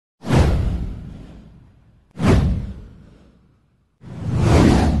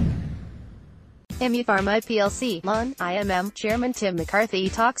ImmuPharma PLC (IMM) Chairman Tim McCarthy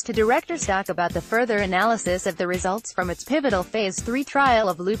talks to DirectorsTalk about the further analysis of the results from its pivotal Phase 3 trial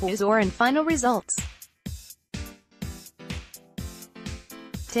of Lupuzor and final results.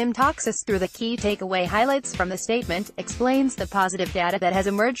 Tim talks us through the key takeaway highlights from the statement, explains the positive data that has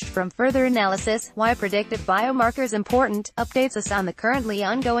emerged from further analysis, why predictive biomarkers important, updates us on the currently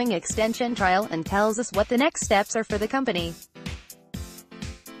ongoing extension trial, and tells us what the next steps are for the company.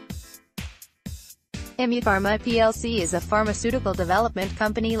 ImmuPharma PLC is a pharmaceutical development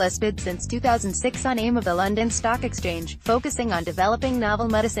company listed since 2006 on AIM of the London Stock Exchange, focusing on developing novel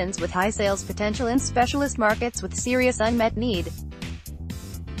medicines with high sales potential in specialist markets with serious unmet need.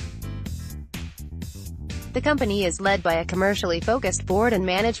 The company is led by a commercially focused board and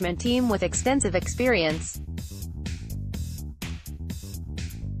management team with extensive experience.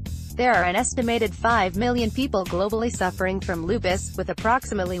 There are an estimated 5 million people globally suffering from lupus, with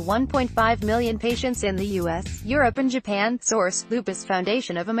approximately 1.5 million patients in the US, Europe and Japan. Source: Lupus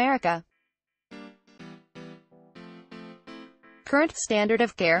Foundation of America. Current standard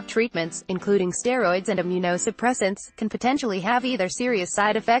of care treatments, including steroids and immunosuppressants, can potentially have either serious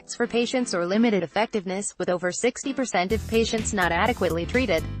side effects for patients or limited effectiveness, with over 60% of patients not adequately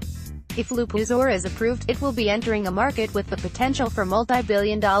treated. If Lupuzor is approved, it will be entering a market with the potential for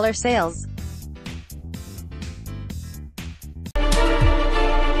multi-billion-dollar sales.